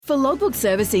For logbook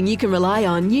servicing you can rely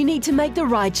on, you need to make the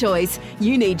right choice.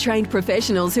 You need trained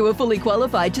professionals who are fully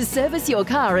qualified to service your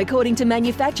car according to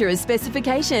manufacturer's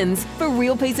specifications. For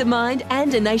real peace of mind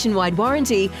and a nationwide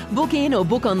warranty, book in or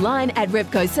book online at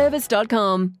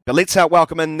repcoservice.com. Let's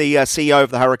welcome in the CEO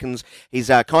of the Hurricanes.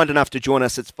 He's kind enough to join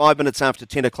us. It's 5 minutes after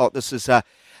 10 o'clock. This is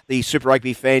the Super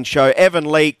Rugby Fan Show. Avan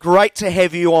Lee, great to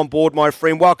have you on board, my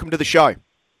friend. Welcome to the show.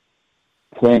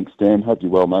 Thanks, Dan. Hope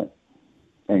you're well, mate.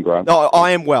 And Grant. No,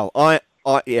 I am well.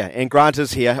 And Grant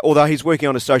is here, although he's working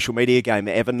on a social media game,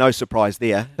 Evan. No surprise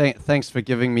there. Thanks for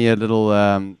giving me a little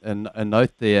a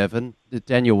note there, Evan.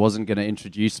 Daniel wasn't going to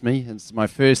introduce me. It's my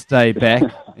first day back.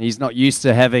 He's not used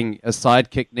to having a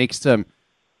sidekick next to him.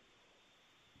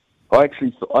 I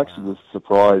actually was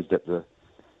surprised that the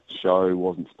show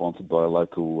wasn't sponsored by a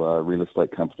local real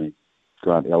estate company,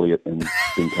 Grant Elliott and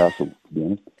Ben Castle, to be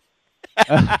honest.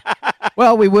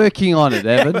 Well, we're working on it,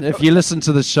 Evan. If you listen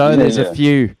to the show, there's a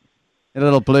few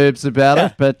little blurbs about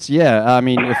it. But yeah, I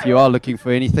mean, if you are looking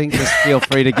for anything, just feel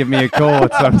free to give me a call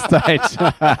at some stage.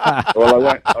 Well,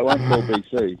 I won't call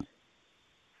BC.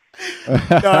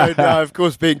 No, of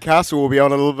course, Ben Castle will be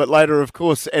on a little bit later, of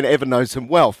course, and Evan knows him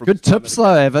well. Good tips,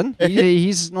 though, Evan.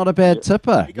 He's not a bad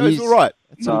tipper. He goes all right.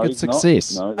 It's some good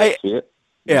success. No, that's fair.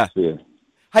 That's fair.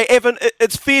 Hey, Evan,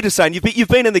 it's fair to say, and you've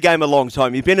been in the game a long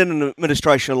time, you've been in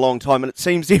administration a long time, and it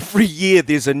seems every year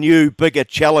there's a new, bigger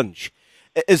challenge.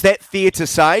 Is that fair to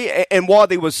say? And while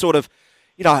there was sort of,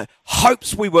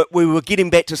 hopes we were getting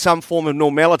back to some form of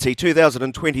normality,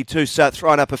 2022 start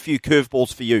throwing up a few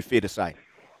curveballs for you, fair to say?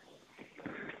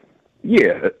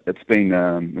 Yeah, it's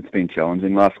been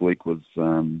challenging. Last week was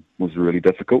really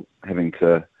difficult, having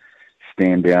to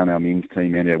stand down our men's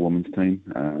team and our women's team.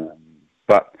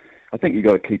 But I think you've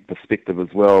got to keep perspective as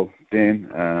well,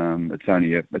 Dan. It's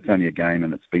only a game,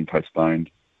 and it's been postponed.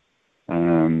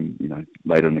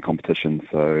 Later in the competition.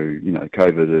 So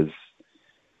COVID is,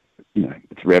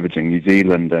 it's ravaging New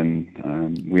Zealand,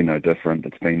 and we're no different.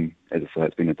 It's been, as I say,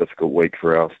 it's been a difficult week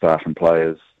for our staff and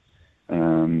players.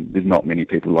 There's not many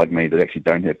people like me that actually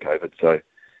don't have COVID. So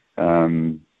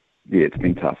it's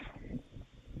been tough.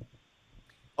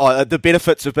 Oh, the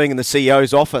benefits of being in the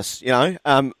CEO's office,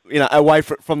 away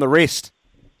from the rest.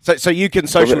 So you can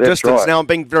social distance. Right. Now I'm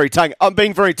being very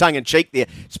tongue in cheek there.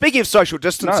 Speaking of social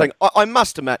distancing, no. I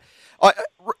must admit,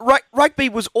 rugby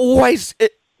was always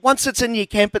once it's in your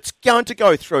camp, it's going to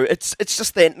go through. It's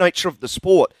just the nature of the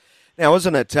sport now,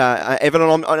 isn't it, Evan?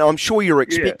 And I'm sure you're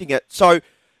expecting it. So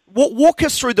walk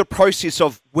us through the process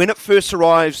of when it first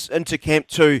arrives into camp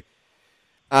to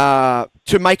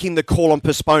making the call on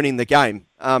postponing the game,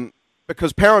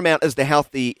 because paramount is the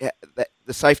health, the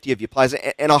safety of your players,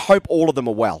 and I hope all of them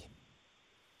are well.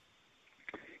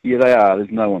 Yeah, they are.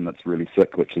 There's no one that's really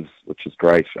sick, which is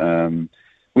great.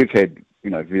 We've had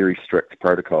very strict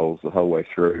protocols the whole way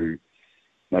through.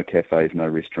 No cafes, no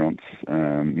restaurants.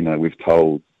 We've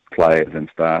told players and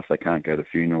staff they can't go to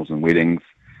funerals and weddings.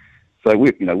 So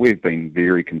we've been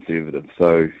very conservative.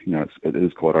 So it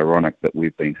is quite ironic that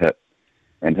we've been hit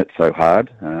so hard.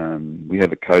 We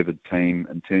have a COVID team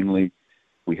internally.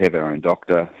 We have our own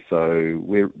doctor, so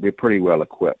we're pretty well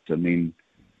equipped. I mean,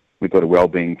 we've got a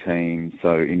wellbeing team,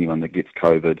 so anyone that gets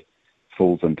COVID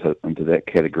falls into that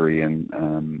category, and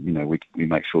we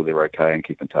make sure they're okay and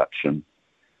keep in touch, and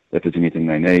if there's anything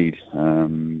they need.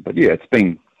 But yeah,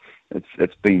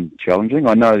 it's been challenging.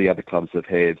 I know the other clubs have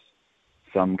had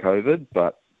some COVID,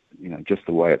 but just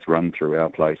the way it's run through our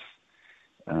place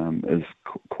is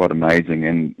quite amazing.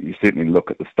 And you certainly look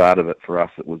at the start of it. For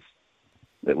us, it was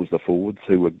the forwards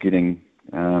who were getting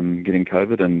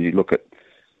COVID, and you look at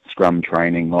scrum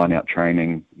training, line-out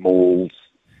training, mauls.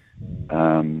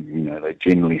 They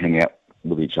generally hang out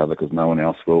with each other because no one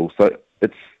else will. So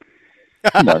it's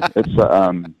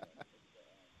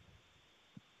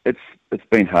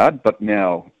been hard, but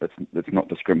now it's not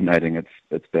discriminating.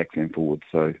 It's back and forward.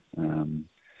 So,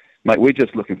 mate, we're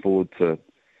just looking forward to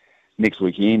next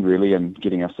weekend really, and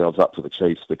getting ourselves up to the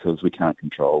Chiefs, because we can't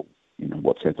control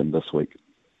what's happened this week.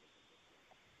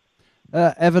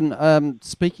 Evan,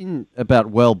 speaking about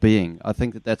well-being, I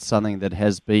think that's something that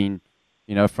has been,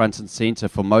 front and centre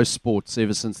for most sports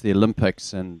ever since the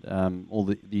Olympics and all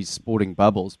these sporting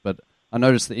bubbles. But I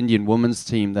noticed the Indian women's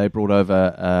team, they brought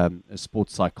over a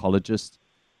sports psychologist.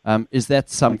 Is that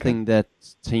something that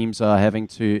teams are having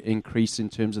to increase in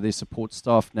terms of their support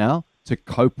staff now to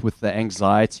cope with the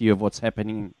anxiety of what's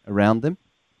happening around them?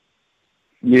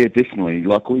 Yeah, definitely.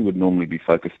 Like, we would normally be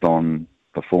focused on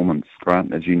performance,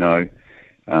 Grant, as you know.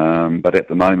 But at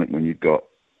the moment, when you've got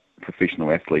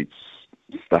professional athletes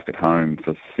stuck at home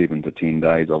for 7 to 10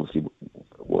 days, obviously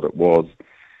what it was,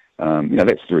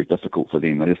 that's very difficult for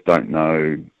them. They just don't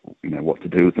know what to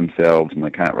do with themselves, and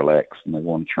they can't relax, and they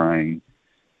want to train.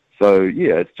 So,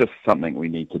 yeah, it's just something we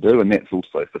need to do, and that's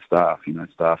also for staff.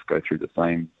 Staff go through the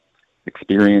same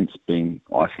experience, being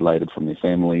isolated from their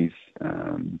families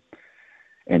and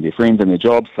their friends and their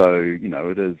jobs. So,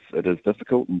 it is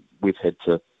difficult, and we've had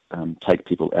to take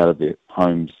people out of their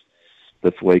homes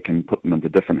this week and put them into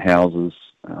different houses.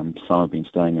 Some have been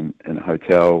staying in a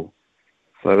hotel.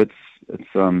 So it's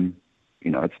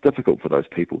difficult for those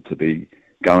people to be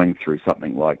going through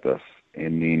something like this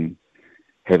and then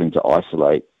having to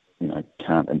isolate,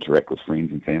 can't interact with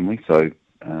friends and family. So,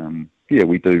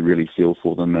 we do really feel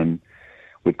for them, and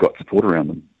we've got support around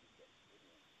them.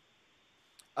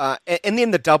 And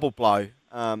then the double blow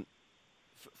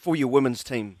for your women's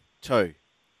team too.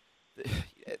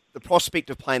 The prospect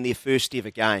of playing their first ever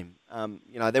game,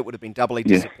 that would have been doubly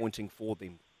disappointing for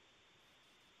them.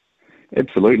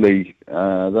 Absolutely.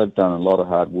 They've done a lot of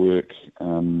hard work.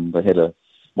 They had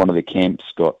one of their camps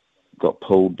got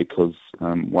pulled because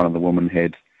one of the women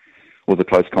was a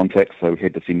close contact, so we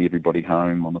had to send everybody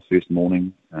home on the first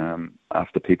morning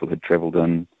after people had travelled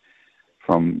in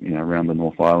from around the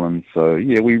North Island. So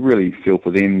we really feel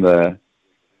for them. They're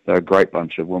a great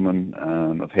bunch of women.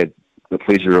 I've had the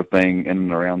pleasure of being in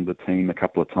and around the team a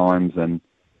couple of times, and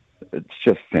it's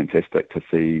just fantastic to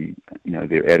see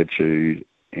their attitude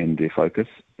and their focus.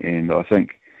 And I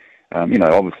think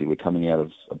obviously we're coming out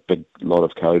of a big lot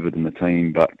of COVID in the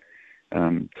team, but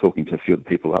talking to a few of the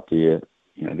people up there,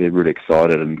 they're really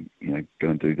excited and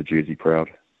going to do the jersey proud.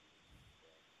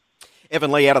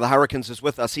 Avan Lee out of the Hurricanes is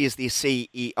with us. He is their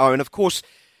CEO, and of course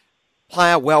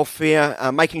player welfare,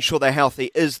 making sure they're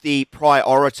healthy is the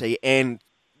priority. And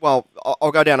well,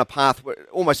 I'll go down a path where it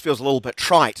almost feels a little bit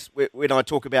trite when I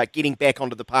talk about getting back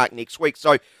onto the park next week.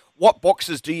 So what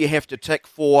boxes do you have to tick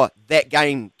for that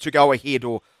game to go ahead,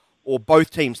 or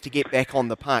both teams to get back on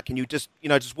the park? Can you just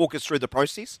walk us through the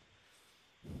process?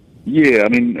 Yeah,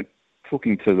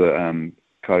 talking to the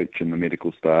coach and the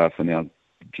medical staff and our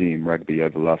GM Rugby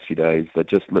over the last few days, they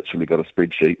just literally got a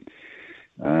spreadsheet.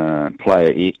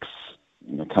 Player X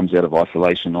comes out of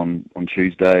isolation on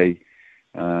Tuesday,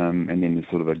 and then there's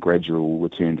sort of a gradual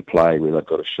return to play where they've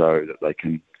got to show that they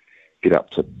can get up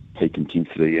to peak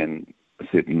intensity and a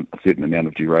certain amount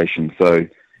of duration. So,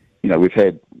 we've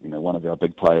had one of our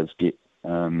big players get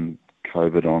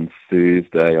COVID on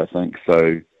Thursday, I think.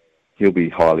 So he'll be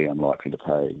highly unlikely to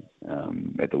play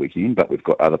at the weekend. But we've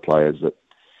got other players that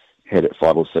had it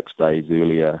 5 or 6 days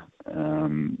earlier,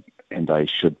 and they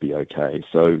should be okay.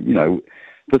 So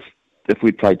if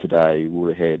we'd played today, we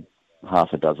would have had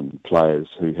half a dozen players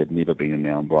who had never been in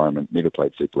our environment, never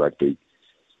played Super Rugby,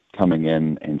 coming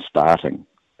in and starting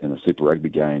in a Super Rugby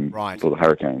game for the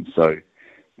Hurricanes. So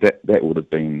that would have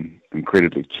been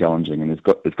incredibly challenging. And there's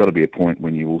got to be a point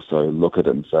when you also look at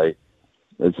it and say,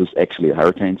 is this actually a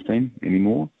Hurricanes team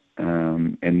anymore?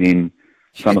 And then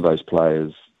some of those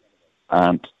players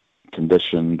aren't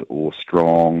conditioned or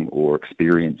strong or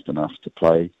experienced enough to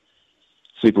play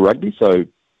Super Rugby. So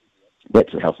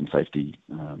that's a health and safety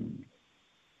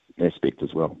aspect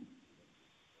as well.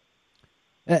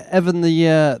 Evan,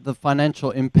 the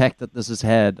financial impact that this has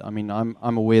had, I'm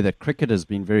aware that cricket has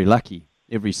been very lucky.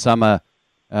 Every summer,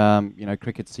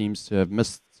 cricket seems to have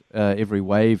missed every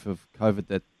wave of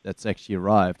COVID that's actually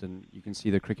arrived, and you can see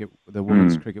the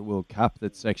Women's Cricket World Cup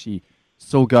that's actually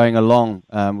still going along,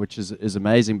 which is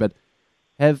amazing. But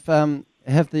have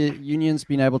the unions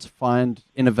been able to find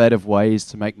innovative ways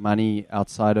to make money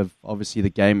outside of obviously the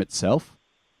game itself?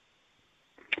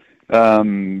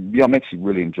 I'm actually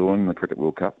really enjoying the Cricket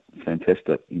World Cup. It's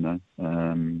fantastic, I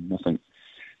think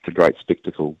it's a great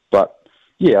spectacle. But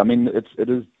yeah, it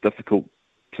is difficult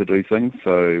to do things.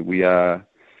 So we are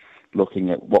looking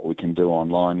at what we can do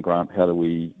online. Grant, how do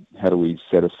we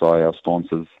satisfy our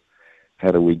sponsors?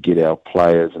 How do we get our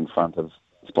players in front of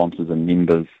sponsors and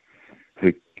members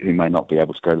who may not be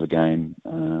able to go to the game?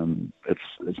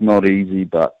 It's not easy,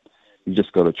 but you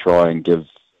just got to try and give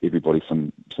everybody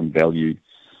some value,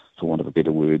 for want of a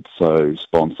better word. So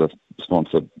sponsor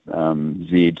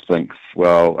Z thinks,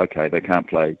 well, okay, they can't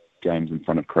play games in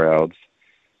front of crowds,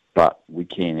 but we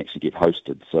can actually get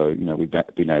hosted. So, we've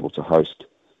been able to host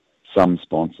some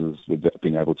sponsors. We've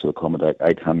been able to accommodate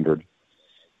 800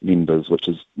 members, which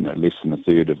is less than a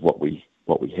third of what we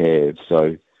have.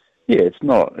 So, yeah, it's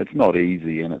not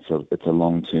easy, and it's a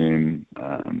long-term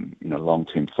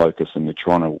focus, and we're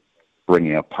trying to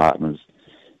bring our partners,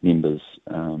 members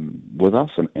with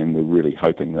us, and we're really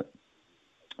hoping that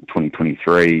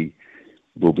 2023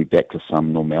 we'll be back to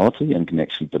some normality and can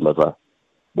actually deliver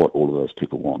what all of those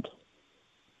people want.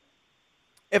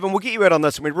 Evan, we'll get you out on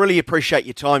this, and we really appreciate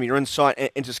your time, your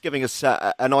insight, and just giving us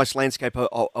a nice landscape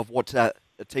of what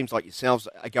teams like yourselves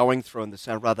are going through in this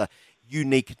rather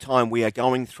unique time we are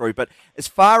going through. But as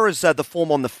far as the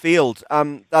form on the field,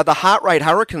 the heart rate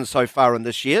Hurricanes so far in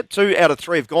this year, 2 out of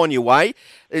 3 have gone your way.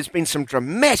 There's been some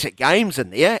dramatic games in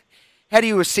there. How do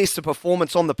you assess the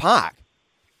performance on the park?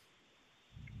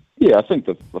 Yeah, I think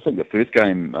the first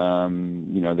game,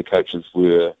 the coaches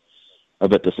were a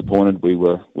bit disappointed. We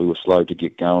were slow to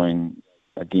get going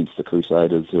against the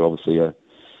Crusaders, who are obviously a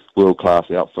world-class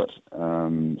outfit.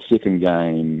 Second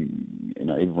game,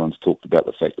 everyone's talked about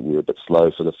the fact that we were a bit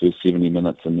slow for the first 70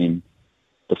 minutes, and then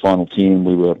the final 10,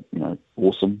 we were,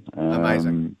 awesome.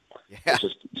 Amazing. Yeah.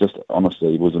 Just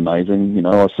honestly, it was amazing.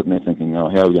 I was sitting there thinking, how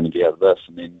are we going to get out of this?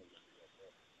 And then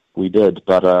we did.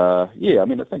 But, I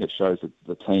think it shows that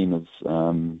the team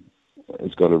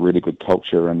has got a really good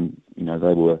culture, and,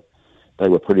 they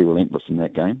were pretty relentless in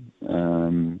that game.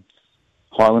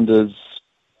 Highlanders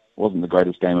wasn't the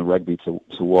greatest game of rugby to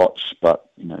watch,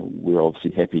 but we're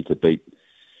obviously happy to beat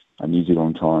a New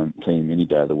Zealand team any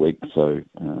day of the week. So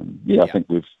I think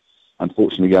we've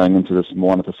unfortunately going into this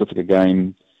Moana Pacifica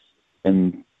game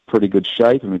in pretty good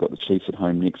shape, and we've got the Chiefs at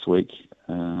home next week.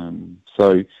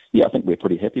 I think we're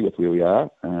pretty happy with where we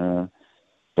are.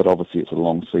 But obviously it's a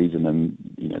long season, and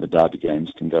the derby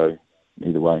games can go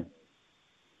either way.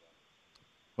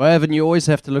 Well, Evan, you always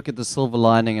have to look at the silver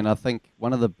lining, and I think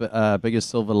one of the biggest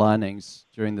silver linings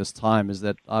during this time is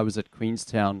that I was at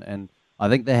Queenstown, and I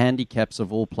think the handicaps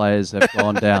of all players have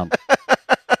gone down.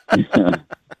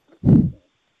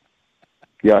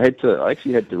 Yeah, I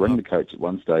actually had to ring the coach at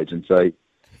one stage and say,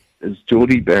 is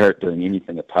Geordie Barrett doing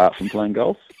anything apart from playing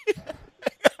golf?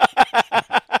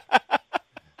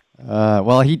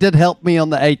 Well, he did help me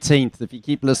on the 18th. If you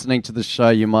keep listening to the show,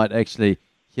 you might actually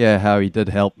hear how he did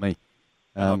help me.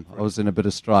 I was in a bit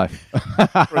of strife.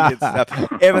 Brilliant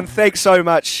stuff. Evan, thanks so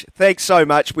much.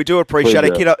 We do appreciate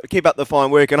it. Keep up the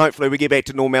fine work, and hopefully we get back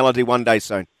to normality one day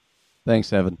soon.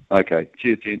 Thanks, Evan. Okay.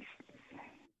 Cheers, gents.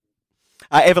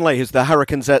 Avan Lee, who's the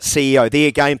Hurricanes CEO.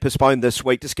 Their game postponed this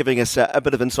week, just giving us a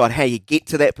bit of insight how you get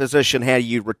to that position, how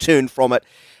you return from it.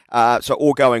 So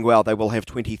all going well, they will have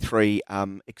 23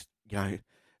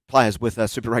 players with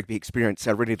Super Rugby experience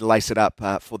ready to lace it up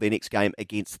for their next game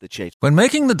against the Chiefs. When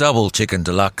making the double chicken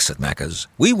deluxe at Macca's,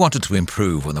 we wanted to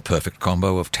improve on the perfect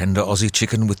combo of tender Aussie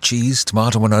chicken with cheese,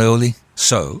 tomato and aioli.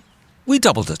 So, we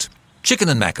doubled it. Chicken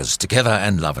and Macca's, together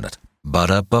and loving it.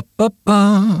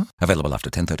 Ba-da-ba-ba-ba. Available after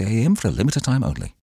 10:30 a.m. for a limited time only.